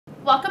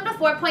Welcome to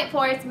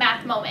 4.4's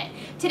Math Moment.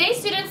 Today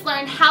students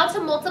learned how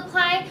to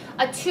multiply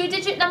a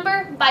 2-digit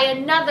number by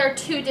another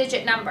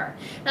 2-digit number.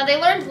 Now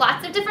they learned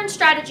lots of different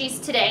strategies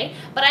today,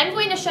 but I'm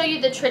going to show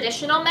you the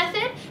traditional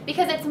method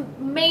because it's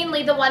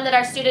mainly the one that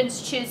our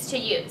students choose to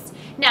use.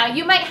 Now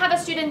you might have a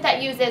student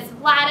that uses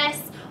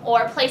lattice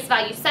or place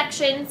value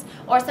sections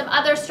or some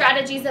other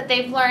strategies that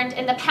they've learned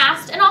in the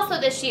past and also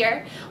this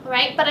year,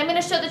 right? But I'm going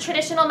to show the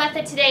traditional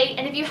method today,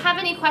 and if you have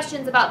any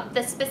questions about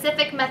the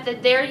specific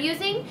method they're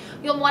using,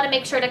 you'll want to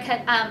make sure to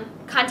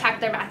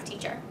contact their math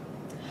teacher.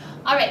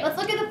 All right, let's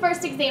look at the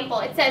first example.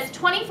 It says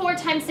 24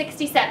 times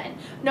 67.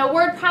 No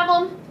word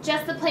problem,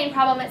 just the plain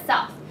problem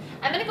itself.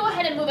 I'm going to go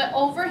ahead and move it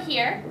over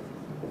here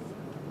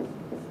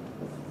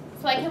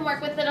so I can work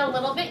with it a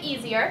little bit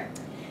easier.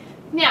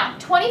 Now,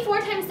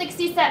 24 times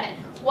 67.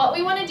 What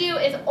we want to do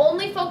is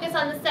only focus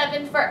on the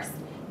 7 first.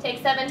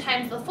 Take 7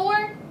 times the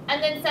 4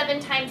 and then 7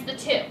 times the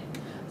 2.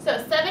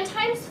 So 7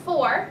 times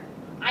 4,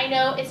 I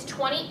know is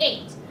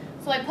 28.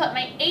 So I put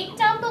my 8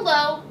 down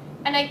below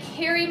and I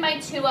carry my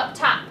 2 up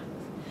top.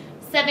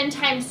 7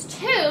 times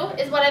 2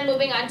 is what I'm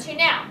moving on to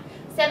now.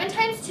 7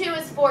 times 2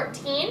 is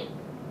 14,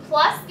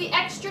 plus the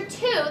extra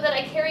 2 that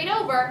I carried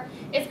over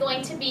is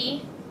going to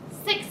be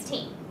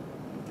 16.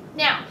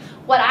 Now,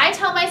 what I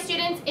tell my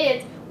students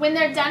is when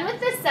they're done with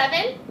the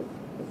 7,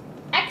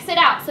 X it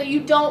out so you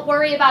don't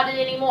worry about it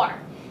anymore.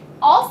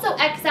 Also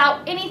X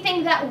out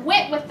anything that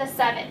went with the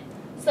 7.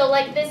 So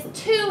like this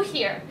 2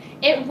 here,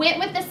 it went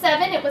with the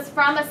 7, it was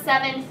from a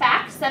 7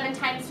 fact, 7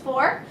 times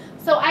 4.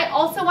 So I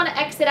also want to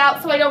X it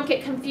out so I don't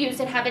get confused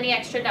and have any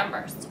extra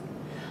numbers.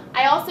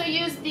 I also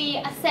use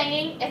the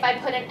saying, if I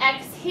put an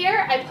X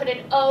here, I put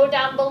an O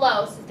down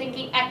below, so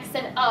thinking X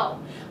and O.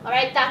 All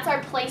right, that's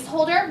our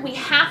placeholder. We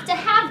have to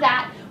have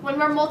that when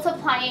we're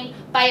multiplying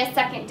by a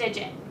second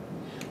digit.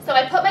 So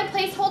I put my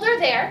placeholder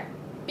there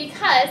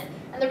because,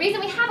 and the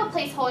reason we have a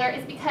placeholder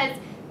is because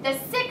the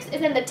 6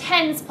 is in the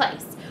tens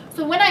place.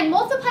 So when I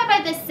multiply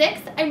by the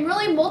 6, I'm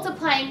really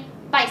multiplying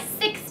by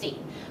 60.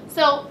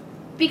 So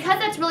because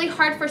that's really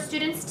hard for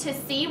students to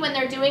see when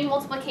they're doing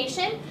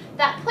multiplication,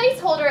 that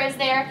placeholder is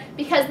there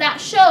because that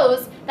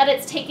shows that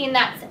it's taking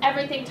that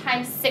everything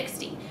times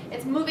 60.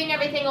 It's moving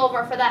everything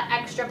over for that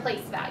extra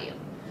place value.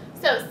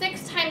 So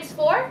 6 times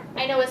 4,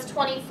 I know is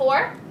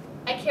 24.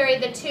 I carry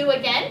the 2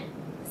 again.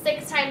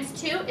 6 times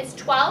 2 is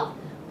 12,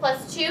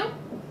 plus 2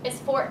 is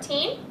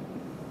 14.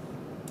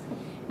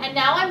 And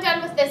now I'm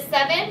done with this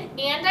 7,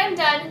 and I'm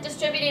done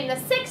distributing the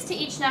 6 to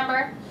each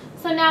number.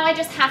 So now I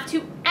just have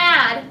to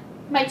add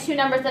my 2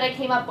 numbers that I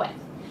came up with.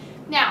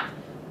 Now,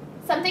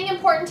 something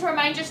important to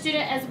remind your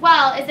student as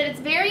well is that it's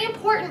very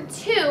important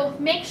to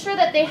make sure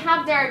that they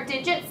have their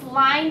digits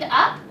lined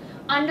up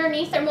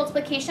underneath their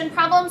multiplication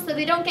problem so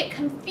they don't get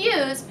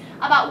confused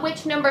about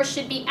which numbers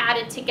should be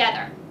added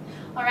together.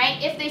 All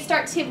right, if they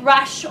start to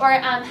rush or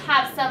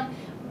have some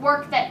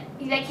work that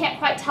they can't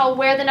quite tell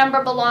where the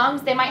number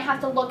belongs, they might have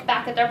to look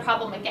back at their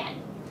problem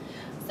again.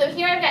 So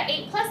here I've got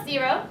 8 plus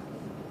 0,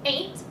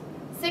 8,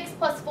 6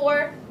 plus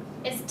 4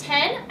 is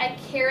 10. I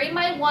carry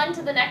my 1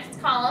 to the next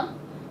column.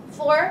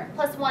 4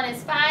 plus 1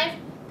 is 5,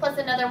 plus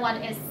another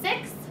 1 is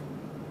 6,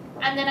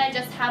 and then I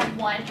just have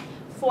 1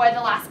 for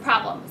the last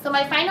problem. So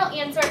my final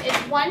answer is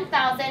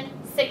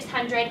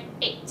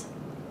 1,608.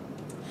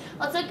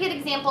 Let's look at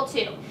example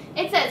 2.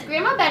 It says,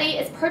 Grandma Betty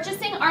is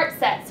purchasing art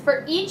sets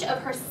for each of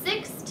her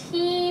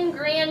 16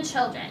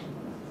 grandchildren.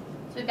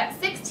 So we've got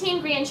 16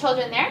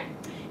 grandchildren there.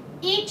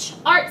 Each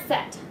art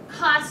set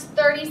costs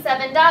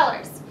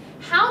 $37.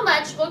 How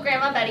much will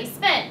Grandma Betty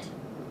spend?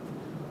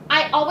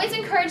 I always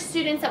encourage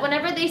students that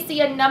whenever they see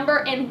a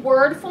number in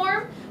word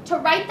form, to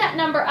write that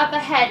number up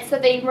ahead so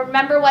they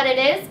remember what it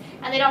is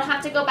and they don't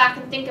have to go back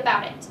and think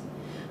about it.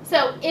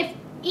 So if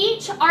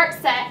each art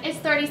set is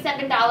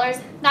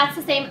 $37, that's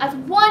the same as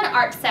one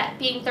art set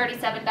being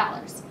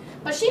 $37.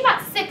 But she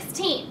bought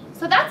 16,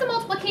 so that's a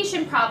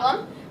multiplication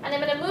problem, and I'm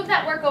going to move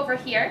that work over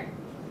here.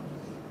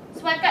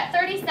 So I've got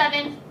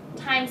 37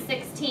 times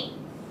 16.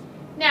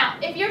 Now,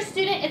 if your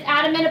student is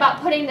adamant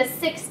about putting the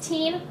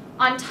 16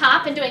 on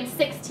top and doing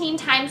 16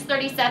 times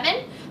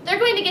 37, they're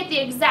going to get the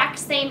exact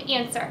same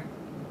answer.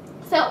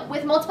 So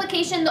with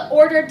multiplication, the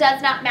order does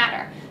not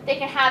matter. They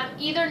can have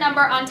either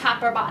number on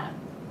top or bottom.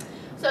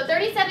 So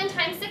 37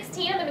 times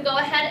 16, I'm going to go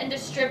ahead and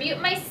distribute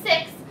my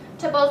 6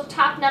 to both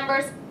top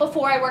numbers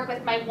before I work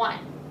with my 1.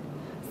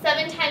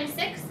 7 times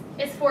 6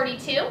 is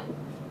 42.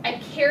 I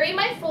carry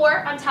my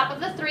 4 on top of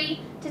the 3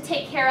 to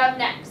take care of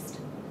next.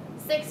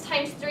 6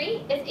 times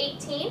 3 is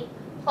 18,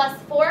 plus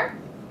 4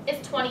 is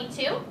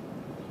 22.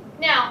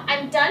 Now,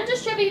 I'm done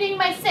distributing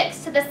my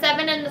 6 to the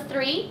 7 and the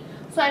 3,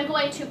 so I'm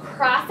going to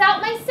cross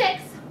out my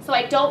 6 so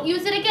I don't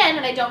use it again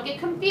and I don't get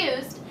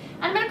confused.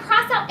 I'm going to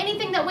cross out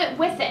anything that went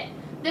with it.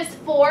 This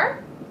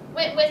 4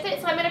 went with it,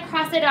 so I'm going to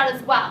cross it out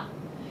as well.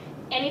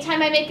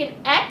 Anytime I make an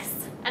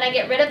X and I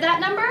get rid of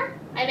that number,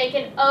 I make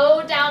an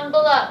O down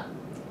below.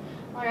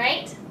 All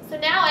right, so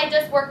now I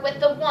just work with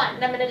the 1,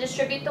 and I'm going to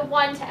distribute the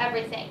 1 to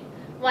everything.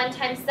 1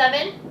 times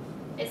 7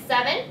 is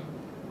 7.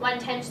 1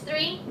 times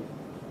 3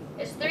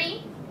 is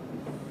 3.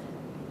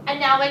 And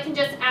now I can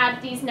just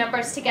add these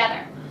numbers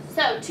together.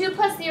 So 2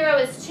 plus 0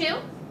 is 2,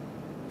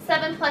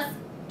 7 plus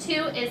 2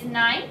 is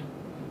 9,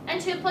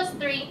 and 2 plus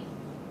 3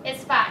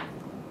 is 5.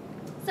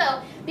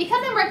 So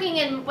because I'm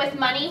working with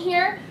money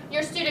here,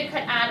 your student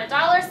could add a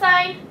dollar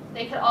sign.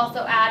 They could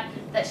also add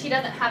that she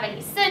doesn't have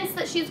any cents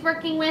that she's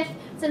working with,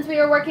 since we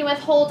were working with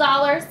whole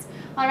dollars,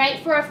 all right,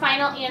 for a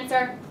final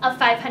answer of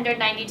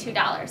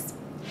 $592.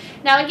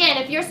 Now again,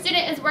 if your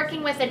student is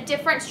working with a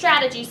different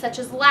strategy, such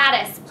as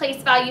lattice,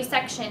 place value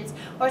sections,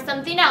 or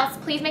something else,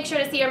 please make sure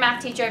to see your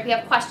math teacher if you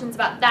have questions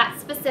about that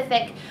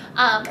specific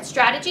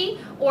strategy,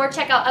 or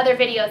check out other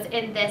videos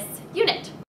in this unit.